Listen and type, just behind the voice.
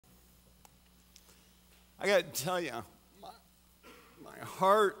I got to tell you, my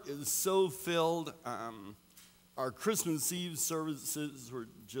heart is so filled. Our Christmas Eve services were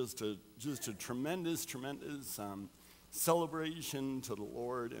just a tremendous celebration to the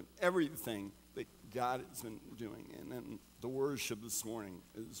Lord and everything that God has been doing, and then the worship this morning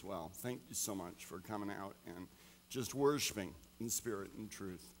as well. Thank you so much for coming out and just worshiping in spirit and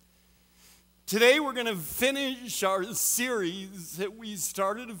truth. Today we're going to finish our series that we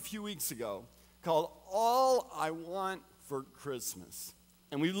started a few weeks ago called All I Want for Christmas.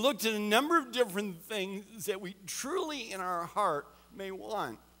 And we looked at a number of different things that we truly in our heart may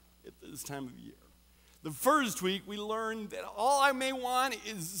want at this time of year. The first week we learned that all I may want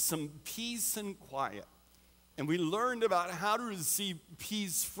is some peace and quiet. And we learned about how to receive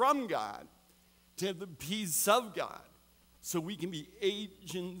peace from God, to have the peace of God, so we can be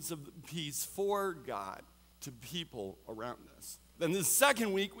agents of the peace for God to people around us. Then the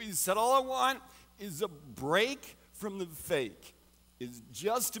second week we said all I want is a break from the fake, is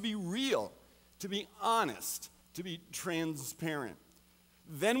just to be real, to be honest, to be transparent.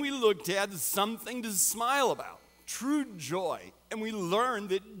 Then we looked at something to smile about, true joy. And we learned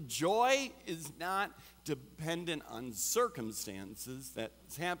that joy is not dependent on circumstances,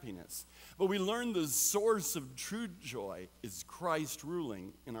 that's happiness. But we learned the source of true joy is Christ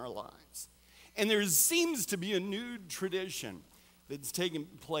ruling in our lives. And there seems to be a new tradition that's taken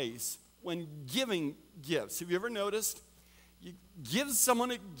place when giving gifts. Have you ever noticed? You give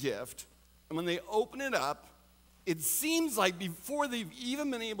someone a gift, and when they open it up, it seems like before they've even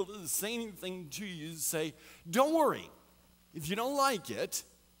been able to say anything to you, say, don't worry, if you don't like it,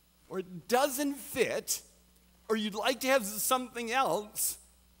 or it doesn't fit, or you'd like to have something else,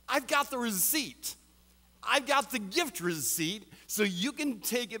 I've got the receipt. I've got the gift receipt, so you can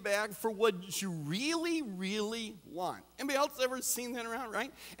take it back for what you really, really want. Anybody else ever seen that around,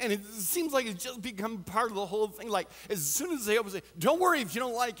 right? And it seems like it's just become part of the whole thing. Like, as soon as they open it, don't worry if you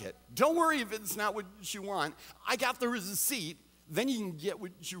don't like it. Don't worry if it's not what you want. I got the receipt. Then you can get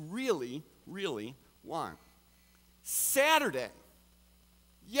what you really, really want.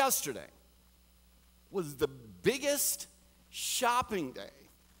 Yesterday, was the biggest shopping day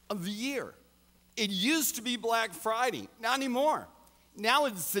of the year. It used to be Black Friday, not anymore. Now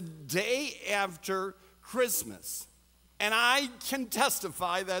it's the day after Christmas. And I can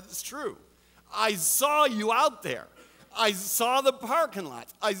testify that's true. I saw you out there. I saw the parking lot.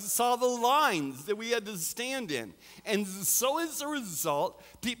 I saw the lines that we had to stand in. And so as a result,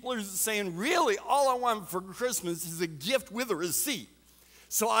 people are saying, really, all I want for Christmas is a gift with a receipt,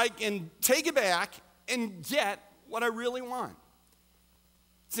 so I can take it back and get what I really want.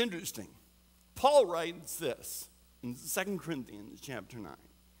 It's interesting. Paul writes this in 2 Corinthians chapter 9.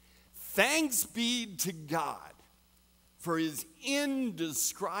 Thanks be to God for his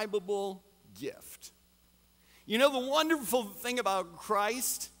indescribable gift. You know, the wonderful thing about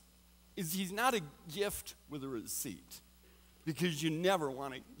Christ is he's not a gift with a receipt, because you never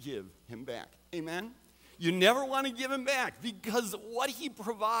want to give him back. Amen? You never want to give him back because of what he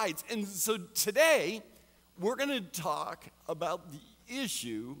provides. And so today, we're going to talk about the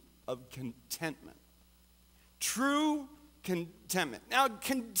issue of contentment. True contentment. Now,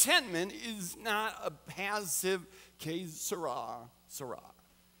 contentment is not a passive que sera.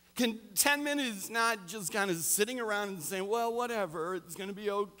 Contentment is not just kind of sitting around and saying, well, whatever, it's going to be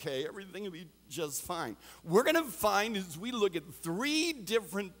okay, everything will be just fine. We're going to find, as we look at 3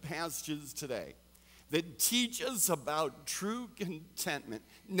 different passages today, that teach us about true contentment,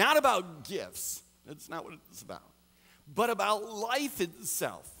 not about gifts, that's not what it's about, but about life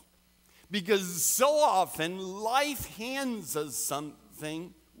itself. Because so often, life hands us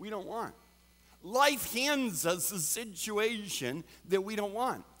something we don't want. Life hands us a situation that we don't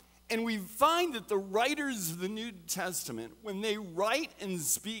want. And we find that the writers of the New Testament, when they write and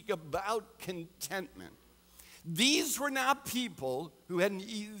speak about contentment, these were not people who had an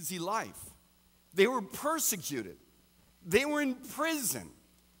easy life. They were persecuted. They were in prison.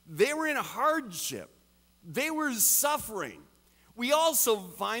 They were in hardship. They were suffering. We also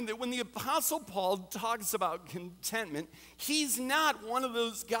find that when the Apostle Paul talks about contentment, he's not one of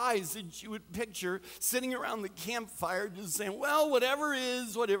those guys that you would picture sitting around the campfire just saying, well, whatever it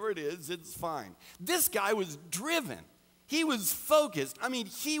is, it's fine. This guy was driven. He was focused.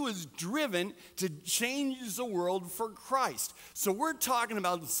 He was driven to change the world for Christ. So we're talking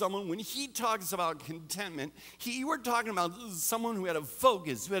about someone, when he talks about contentment, we're talking about someone who had a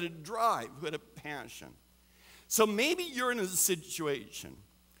focus, who had a drive, who had a passion. So maybe you're in a situation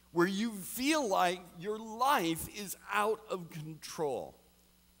where you feel like your life is out of control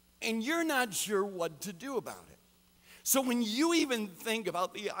and you're not sure what to do about it. So when you even think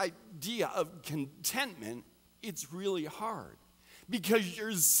about the idea of contentment, it's really hard because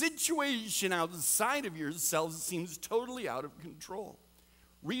your situation outside of yourself seems totally out of control.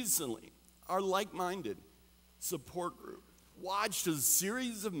 Recently, our like-minded support group watched a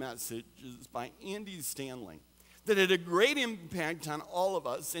series of messages by Andy Stanley that had a great impact on all of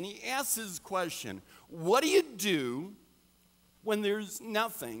us, and he asked this question: what do you do when there's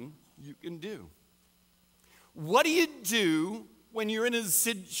nothing you can do? What do you do when you're in a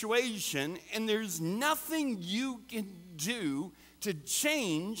situation and there's nothing you can do to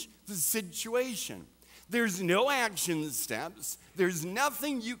change the situation? There's no action steps. There's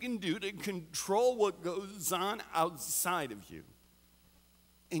nothing you can do to control what goes on outside of you.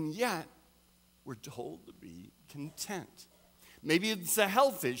 And yet, we're told to be content. Maybe it's a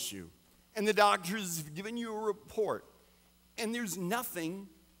health issue, and the doctors have given you a report, and there's nothing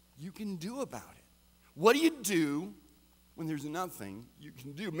you can do about it. What do you do when there's nothing you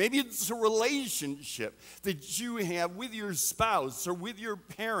can do? Maybe it's a relationship that you have with your spouse or with your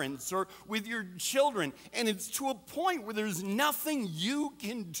parents or with your children, and it's to a point where there's nothing you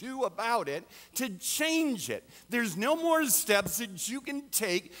can do about it to change it. There's no more steps that you can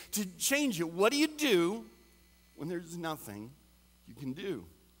take to change it. What do you do when there's nothing you can do?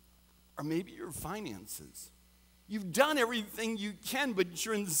 Or maybe your finances. You've done everything you can, but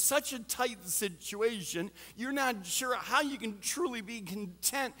you're in such a tight situation, you're not sure how you can truly be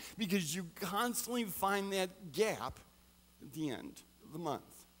content because you constantly find that gap at the end of the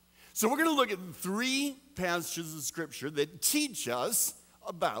month. So we're going to look at 3 passages of Scripture that teach us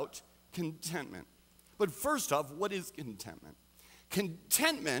about contentment. But first off, what is contentment?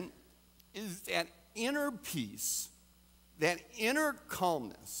 Contentment is that inner peace, that inner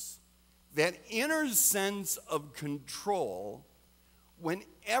calmness, that inner sense of control when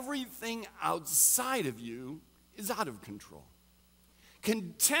everything outside of you is out of control.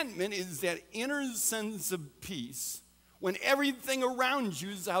 Contentment is that inner sense of peace when everything around you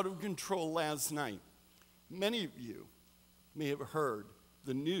is out of control. Last night, many of you may have heard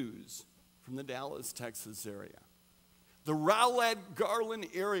the news from the Dallas, Texas area. The Rowlett Garland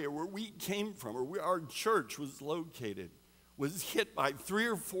area where we came from, or where our church was located, was hit by 3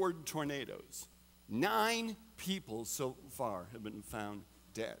 or 4 tornadoes. 9 people so far have been found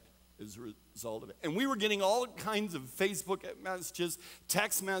dead as a result of it. And we were getting all kinds of Facebook messages,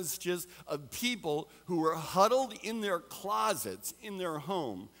 text messages of people who were huddled in their closets in their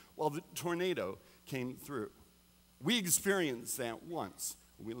home while the tornado came through. We experienced that once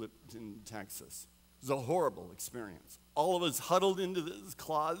when we lived in Texas. It was a horrible experience. All of us huddled into this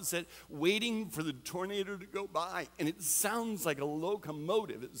closet, waiting for the tornado to go by, and it sounds like a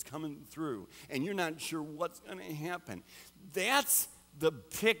locomotive is coming through, and you're not sure what's going to happen. That's the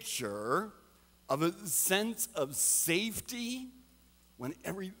picture of a sense of safety when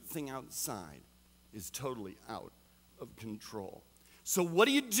everything outside is totally out of control. So what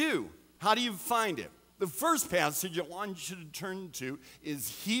do you do? How do you find it? The first passage I want you to turn to is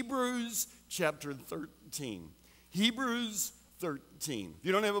Hebrews chapter 13. Hebrews 13. If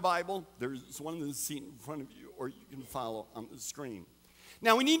you don't have a Bible, there's one in the seat in front of you, or you can follow on the screen.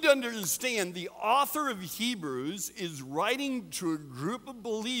 Now, we need to understand the author of Hebrews is writing to a group of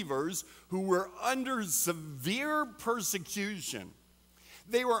believers who were under severe persecution.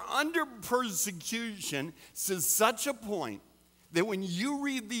 They were under persecution to such a point that when you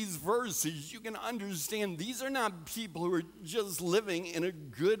read these verses, you can understand these are not people who are just living in a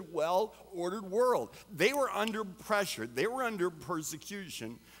good, well-ordered world. They were under pressure. They were under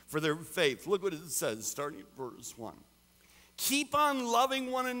persecution for their faith. Look what it says, starting at verse 1. Keep on loving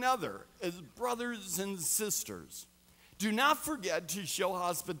one another as brothers and sisters. Do not forget to show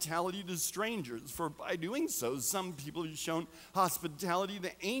hospitality to strangers, for by doing so, some people have shown hospitality to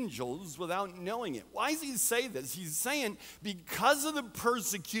angels without knowing it. Why does he say this? He's saying because of the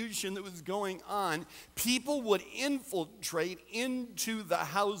persecution that was going on, people would infiltrate into the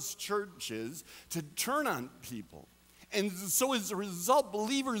house churches to turn on people. And so as a result,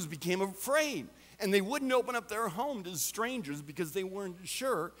 believers became afraid. And they wouldn't open up their home to strangers because they weren't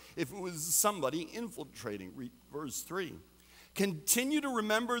sure if it was somebody infiltrating. Read verse 3. Continue to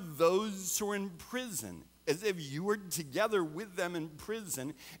remember those who are in prison, as if you were together with them in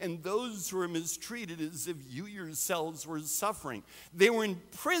prison, and those who are mistreated as if you yourselves were suffering. They were in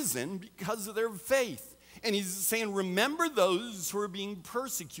prison because of their faith. And he's saying, remember those who are being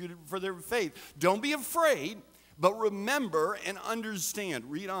persecuted for their faith. Don't be afraid, but remember and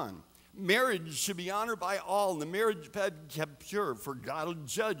understand. Read on. Marriage should be honored by all, and the marriage bed kept pure, for God will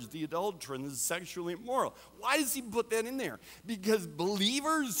judge the adulterer and the sexually immoral. Why does he put that in there? Because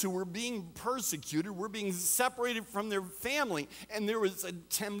believers who were being persecuted were being separated from their family, and there was a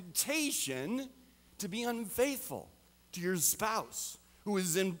temptation to be unfaithful to your spouse who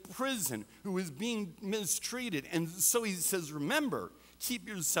is in prison, who is being mistreated. And so he says, remember, keep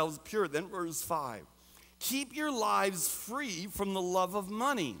yourselves pure. Then verse 5, keep your lives free from the love of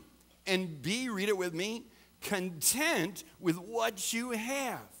money, and be, read it with me, content with what you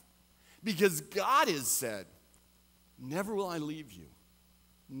have. Because God has said, never will I leave you,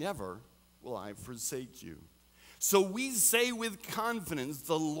 never will I forsake you. So we say with confidence,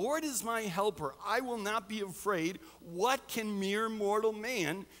 the Lord is my helper. I will not be afraid. What can mere mortal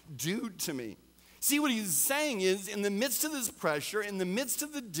man do to me? See, what he's saying is, in the midst of this pressure, in the midst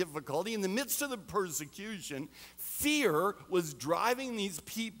of the difficulty, in the midst of the persecution, fear was driving these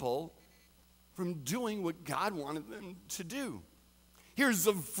people from doing what God wanted them to do. Here's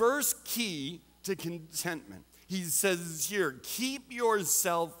the first key to contentment. He says here, keep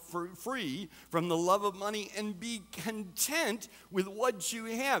yourself free from the love of money and be content with what you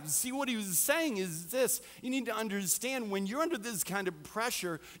have. See, what he was saying is this. You need to understand, when you're under this kind of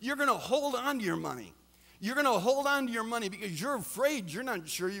pressure, you're going to hold on to your money. You're going to hold on to your money because you're afraid. You're not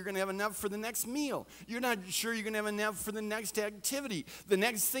sure you're going to have enough for the next meal. You're not sure you're going to have enough for the next activity, the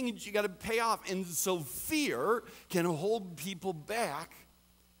next thing that you got to pay off. And so fear can hold people back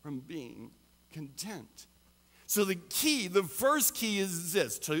from being content. So the first key is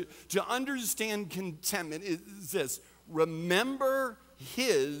this, to understand contentment is this: remember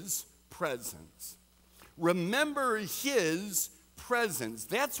his presence. Remember his presence.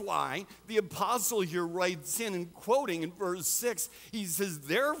 That's why the apostle here writes in quoting in verse 6, he says,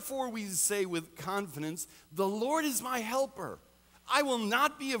 therefore we say with confidence, the Lord is my helper. I will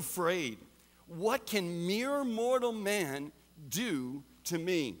not be afraid. What can mere mortal man do to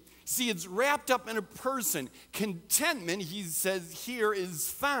me? See, it's wrapped up in a person. Contentment, he says here, is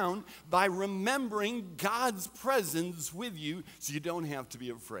found by remembering God's presence with you, so you don't have to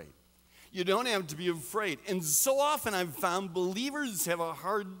be afraid. You don't have to be afraid. And so often I've found believers have a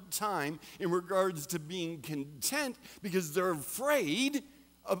hard time in regards to being content because they're afraid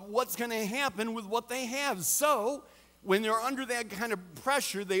of what's going to happen with what they have. So when they're under that kind of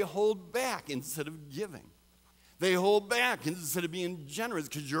pressure, they hold back instead of giving. They hold back instead of being generous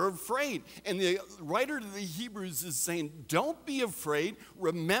because you're afraid. And the writer to the Hebrews is saying, don't be afraid.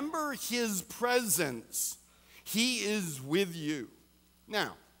 Remember his presence. He is with you.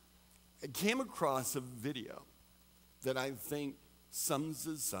 Now, I came across a video that I think sums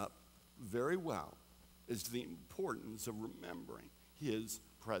this up very well as to the importance of remembering his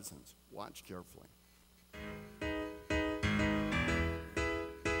presence. Watch carefully.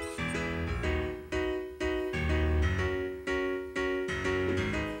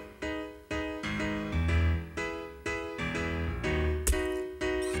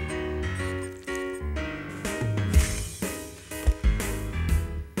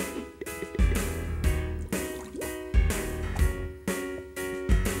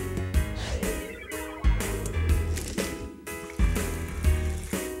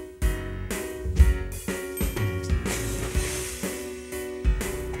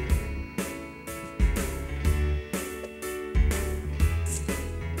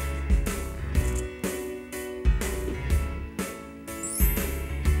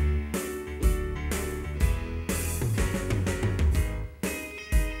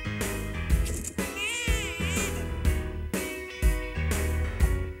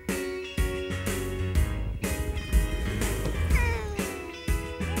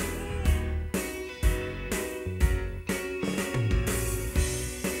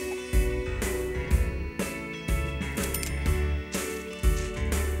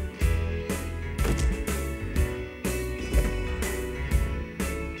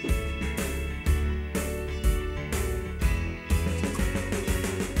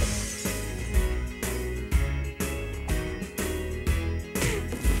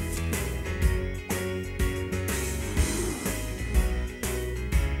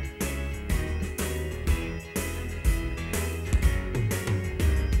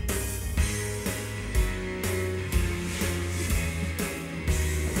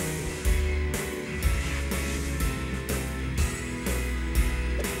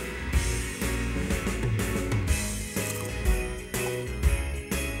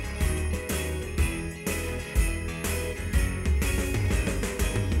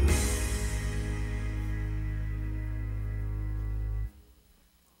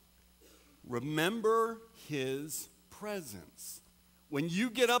 Remember his presence. When you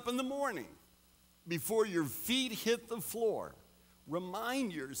get up in the morning, before your feet hit the floor,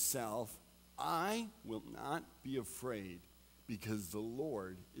 remind yourself, I will not be afraid because the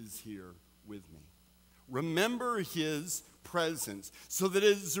Lord is here with me. Remember his presence, so that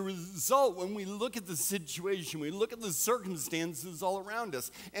as a result, when we look at the situation, we look at the circumstances all around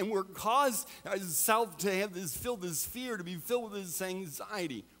us, and we're caused ourselves to have this fear, to be filled with this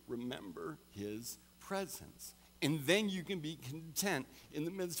anxiety. Remember his presence. And then you can be content in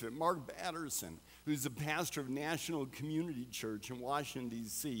the midst of it. Mark Batterson, who's a pastor of National Community Church in Washington,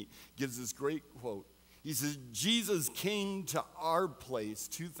 D.C., gives this great quote. He says, Jesus came to our place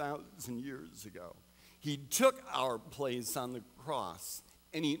 2,000 years ago. He took our place on the cross,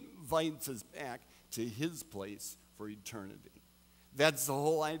 and he invites us back to his place for eternity. That's the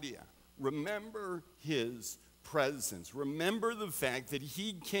whole idea. Remember his presence. Remember the fact that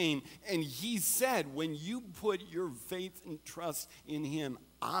he came and he said, when you put your faith and trust in him,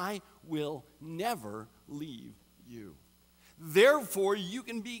 I will never leave you. Therefore, you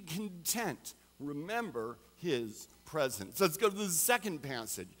can be content. Remember his presence. Let's go to the second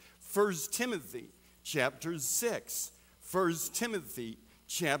passage, 1 Timothy chapter 6. 1 Timothy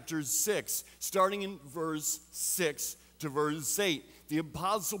chapter 6, starting in verse 6 to verse 8. The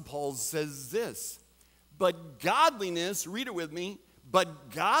Apostle Paul says this, but godliness, read it with me,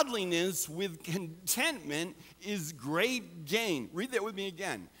 but godliness with contentment is great gain. Read that with me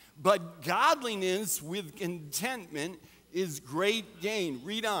again. But godliness with contentment is great gain.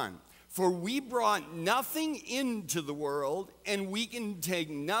 Read on. For we brought nothing into the world, and we can take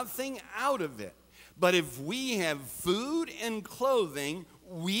nothing out of it. But if we have food and clothing,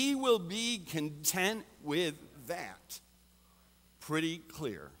 we will be content with that. Pretty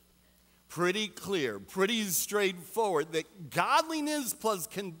clear. Pretty clear, pretty straightforward, that godliness plus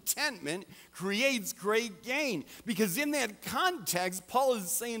contentment creates great gain. Because in that context, Paul is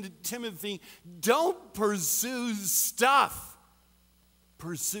saying to Timothy, don't pursue stuff.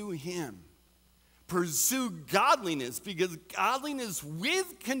 Pursue him. Pursue godliness, because godliness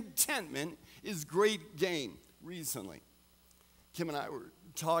with contentment is great gain. Recently, Kim and I were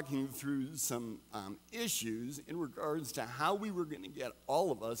talking through some issues in regards to how we were going to get all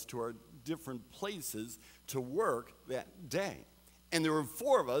of us to our different places to work that day. And there were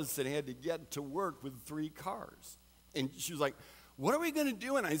 4 of us that had to get to work with 3 cars. And she was like, what are we going to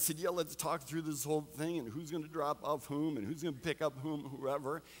do? And I said, yeah, let's talk through this whole thing and who's going to drop off whom and who's going to pick up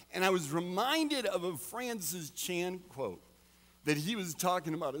whoever. And I was reminded of a Francis Chan quote that he was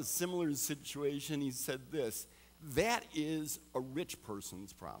talking about a similar situation. He said this, that is a rich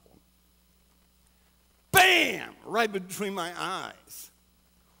person's problem. Bam! Right between my eyes.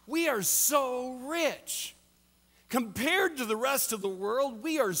 We are so rich. Compared to the rest of the world,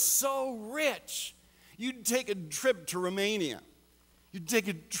 we are so rich. You'd take a trip to Romania. You'd take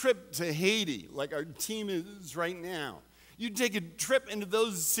a trip to Haiti, like our team is right now. You take a trip into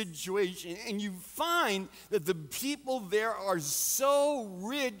those situations, and you find that the people there are so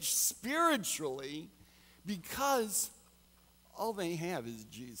rich spiritually because all they have is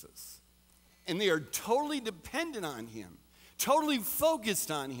Jesus. And they are totally dependent on him, totally focused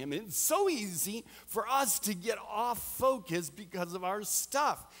on him. And it's so easy for us to get off focus because of our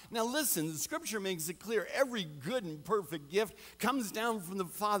stuff. Now listen, the scripture makes it clear every good and perfect gift comes down from the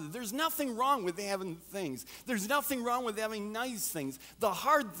Father. There's nothing wrong with having things. There's nothing wrong with having nice things. The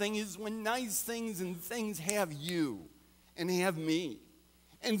hard thing is when nice things and things have you and have me.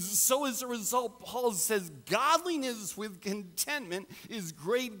 And so as a result, Paul says, godliness with contentment is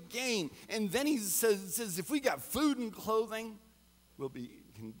great gain. And then he says if we got food and clothing, we'll be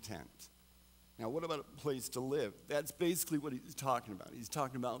content. Now, what about a place to live? That's basically what he's talking about. He's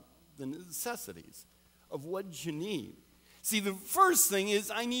talking about the necessities of what you need. See, the first thing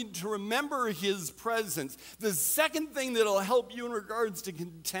is I need to remember his presence. The second thing that'll help you in regards to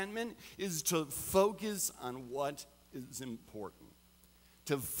contentment is to focus on what is important.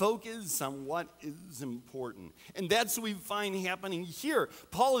 To focus on what is important. And that's what we find happening here.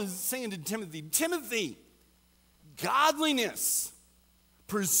 Paul is saying to Timothy, Timothy, godliness,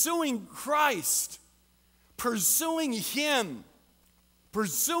 pursuing Christ, pursuing him,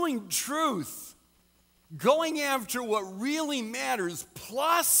 pursuing truth, going after what really matters,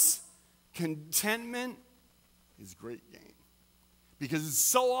 plus contentment is great gain. Because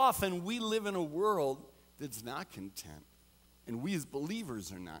so often we live in a world that's not content. And we as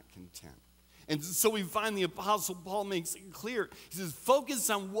believers are not content. And so we find the Apostle Paul makes it clear. He says, focus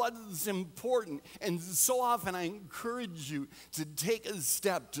on what is important. And so often I encourage you to take a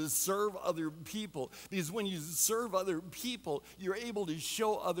step to serve other people. Because when you serve other people, you're able to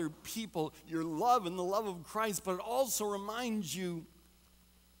show other people your love and the love of Christ. But it also reminds you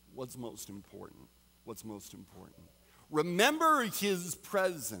what's most important. What's most important. Remember his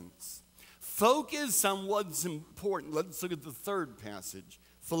presence. Focus on what's important. Let's look at the third passage,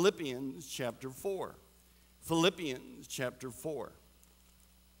 Philippians chapter 4. Philippians chapter 4.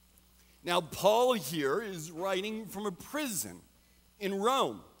 Now, Paul here is writing from a prison in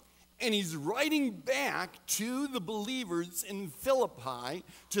Rome, and he's writing back to the believers in Philippi,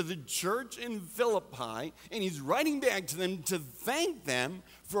 to the church in Philippi, and he's writing back to them to thank them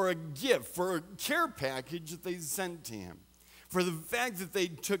for a gift, for a care package that they sent to him, for the fact that they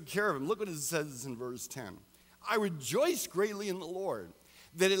took care of him. Look what it says in verse 10. I rejoice greatly in the Lord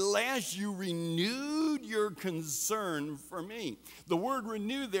that at last you renewed your concern for me. The word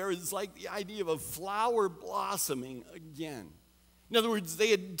renew there is like the idea of a flower blossoming again. In other words,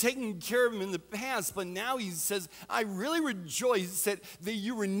 they had taken care of him in the past, but now he says, I really rejoice that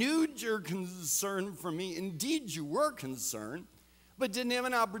you renewed your concern for me. Indeed, you were concerned, but didn't have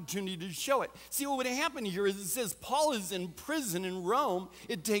an opportunity to show it. See, what would happen here is it says Paul is in prison in Rome.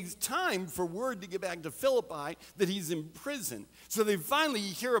 It takes time for word to get back to Philippi that he's in prison. So they finally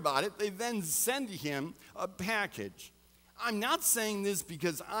hear about it. They then send him a package. I'm not saying this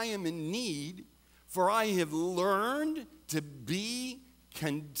because I am in need, for I have learned to be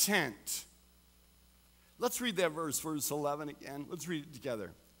content. Let's read that verse 11 again. Let's read it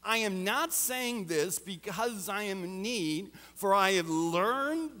together. I am not saying this because I am in need, for I have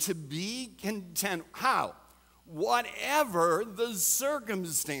learned to be content. How? Whatever the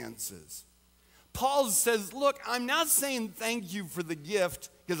circumstances. Paul says, look, I'm not saying thank you for the gift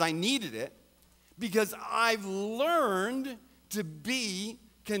because I needed it, because I've learned to be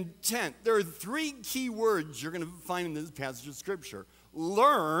content. There are three key words you're going to find in this passage of Scripture.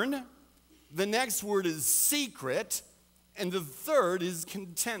 Learn, the next word is secret, and the third is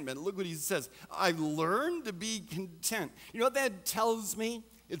contentment. Look what he says. I've learned to be content. You know what that tells me?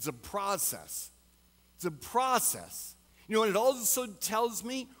 It's a process. It's a process. You know what it also tells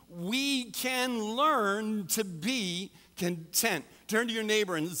me? We can learn to be content. Turn to your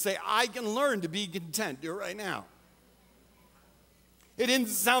neighbor and say, I can learn to be content. Do it right now. It didn't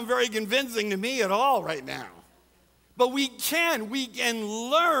sound very convincing to me at all right now. But we can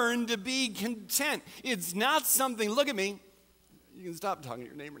learn to be content. It's not something, look at me. You can stop talking to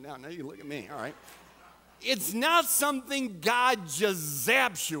your neighbor now. Now you can look at me, all right? It's not something God just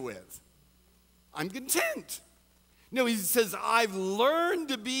zaps you with. I'm content. No, he says, I've learned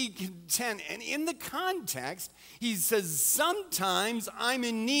to be content. And in the context, he says, sometimes I'm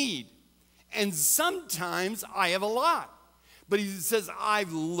in need, and sometimes I have a lot. But he says,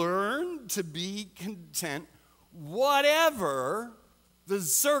 I've learned to be content, whatever the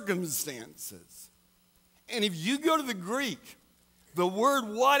circumstances. And if you go to the Greek, the word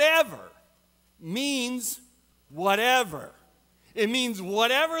whatever means whatever. It means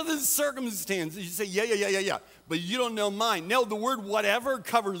whatever the circumstances. You say, yeah, but you don't know mine. No, the word whatever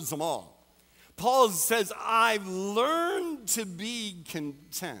covers them all. Paul says, I've learned to be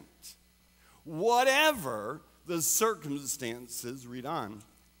content, whatever the circumstances. Read on.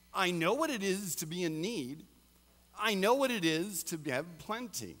 I know what it is to be in need. I know what it is to have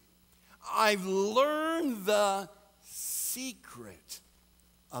plenty. I've learned the secret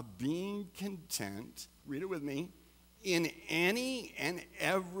of being content. Read it with me. In any and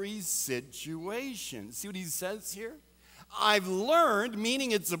every situation. See what he says here? I've learned,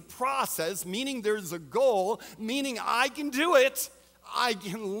 meaning it's a process, meaning there's a goal, meaning I can do it. I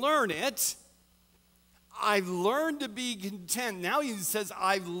can learn it. I've learned to be content. Now he says,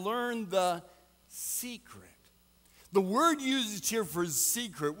 I've learned the secret. The word used here for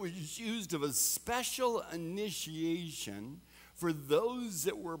secret was used of a special initiation for those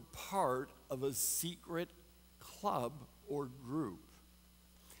that were part of a secret club or group.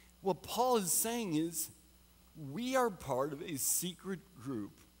 What Paul is saying is, we are part of a secret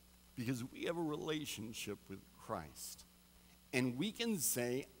group because we have a relationship with Christ. And we can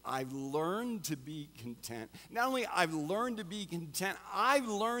say, I've learned to be content. Not only I've learned to be content, I've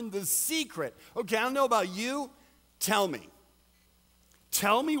learned the secret. Okay, I don't know about you. Tell me.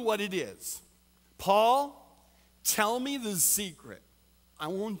 Tell me what it is. Paul, tell me the secret. I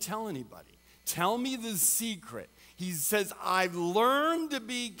won't tell anybody. Tell me the secret. He says, I've learned to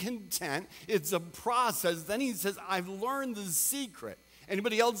be content. It's a process. Then he says, I've learned the secret.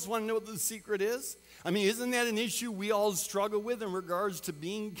 Anybody else want to know what the secret is? I mean, isn't that an issue we all struggle with in regards to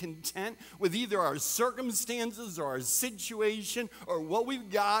being content with either our circumstances or our situation or what we've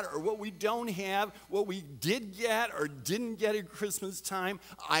got or what we don't have, what we did get or didn't get at Christmas time?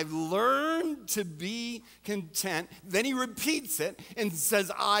 I've learned to be content. Then he repeats it and says,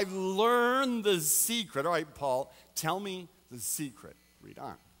 I've learned the secret. All right, Paul, tell me the secret. Read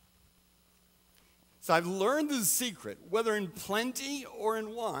on. So I've learned the secret, whether in plenty or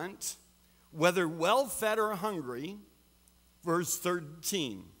in want, whether well-fed or hungry. Verse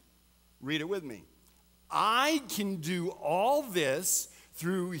 13, read it with me. I can do all this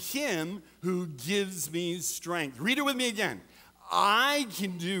through him who gives me strength. Read it with me again. I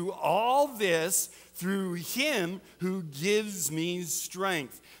can do all this through him who gives me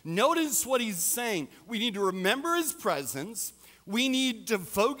strength. Notice what he's saying. We need to remember his presence. We need to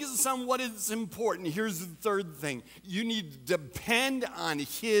focus on what is important. Here's the third thing. You need to depend on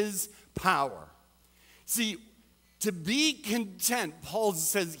his power. See, to be content, Paul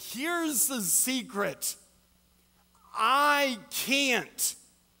says, here's the secret. I can't.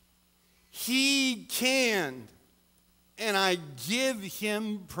 He can. And I give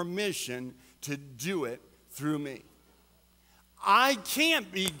him permission to do it through me. I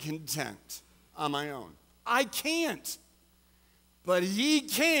can't be content on my own. I can't. But he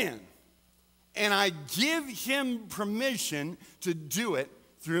can. And I give him permission to do it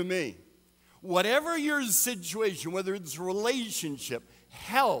through me. Whatever your situation, whether it's relationship,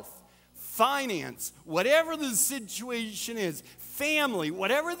 health, finance, whatever the situation is, family,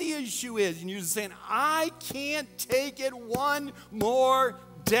 whatever the issue is, and you're saying, I can't take it one more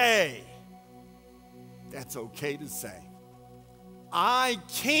day. That's okay to say. I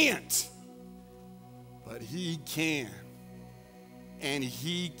can't, but he can. And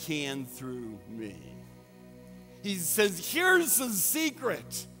he can through me. He says, here's the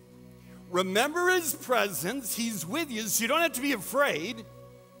secret. Remember his presence. He's with you, so you don't have to be afraid.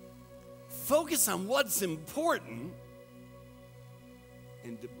 Focus on what's important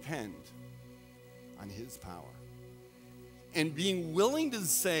and depend on his power. And being willing to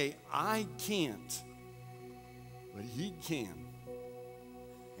say, I can't, but he can.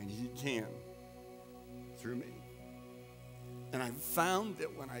 And he can through me. And I've found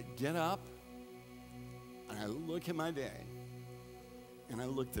that when I get up and I look at my day and I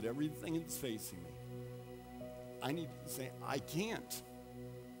looked at everything that's facing me, I need to say, I can't,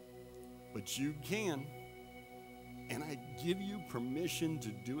 but you can. And I give you permission to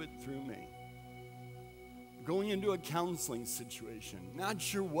do it through me. Going into a counseling situation, not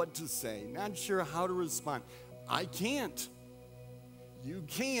sure what to say, not sure how to respond. I can't. You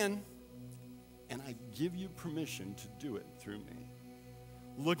can. And I give you permission to do it through me.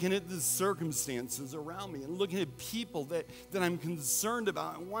 Looking at the circumstances around me and looking at people that I'm concerned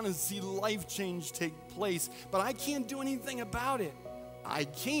about. I want to see life change take place, but I can't do anything about it. I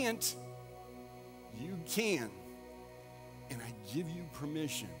can't. You can. And I give you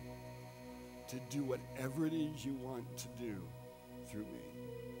permission to do whatever it is you want to do through me.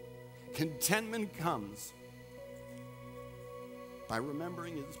 Contentment comes by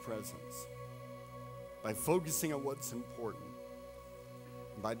remembering his presence, by focusing on what's important,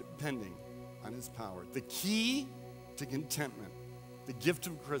 and by depending on his power. The key to contentment, the gift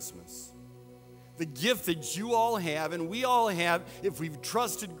of Christmas, the gift that you all have and we all have if we've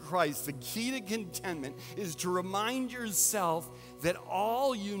trusted Christ, the key to contentment is to remind yourself that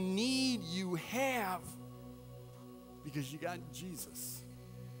all you need, you have, because you got Jesus.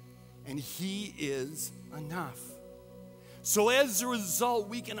 And he is enough. So as a result,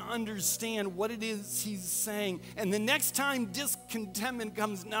 we can understand what it is he's saying. And the next time discontentment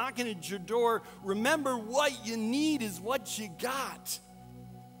comes knocking at your door, remember what you need is what you got.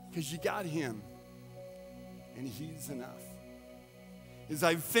 Because you got him. And he's enough. As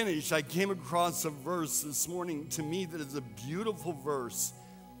I finished, I came across a verse this morning to me that is a beautiful verse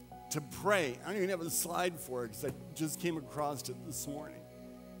to pray. I don't even have a slide for it because I just came across it this morning.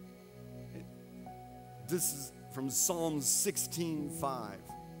 This is from Psalm 16:5.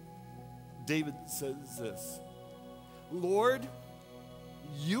 David says this, Lord,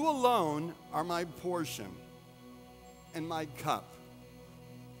 you alone are my portion and my cup.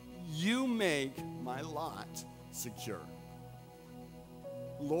 You make my lot secure.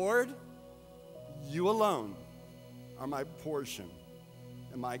 Lord, you alone are my portion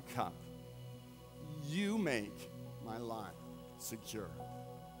and my cup. You make my lot secure.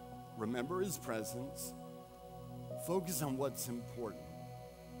 Remember his presence. Focus on what's important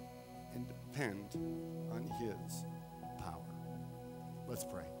and depend on his power. Let's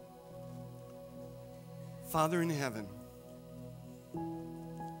pray. Father in heaven,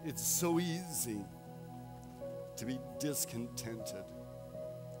 it's so easy to be discontented.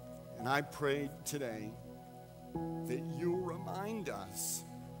 And I pray today that you'll remind us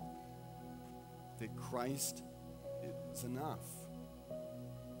that Christ is enough,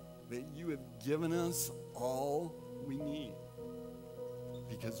 that you have given us all we need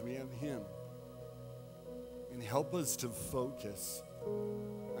because we have him. And help us to focus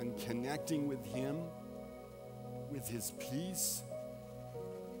on connecting with him, with his peace,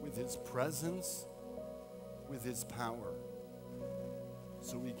 with his presence, with his power,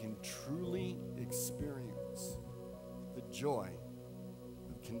 so we can truly experience the joy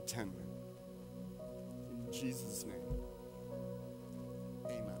of contentment. In Jesus' name.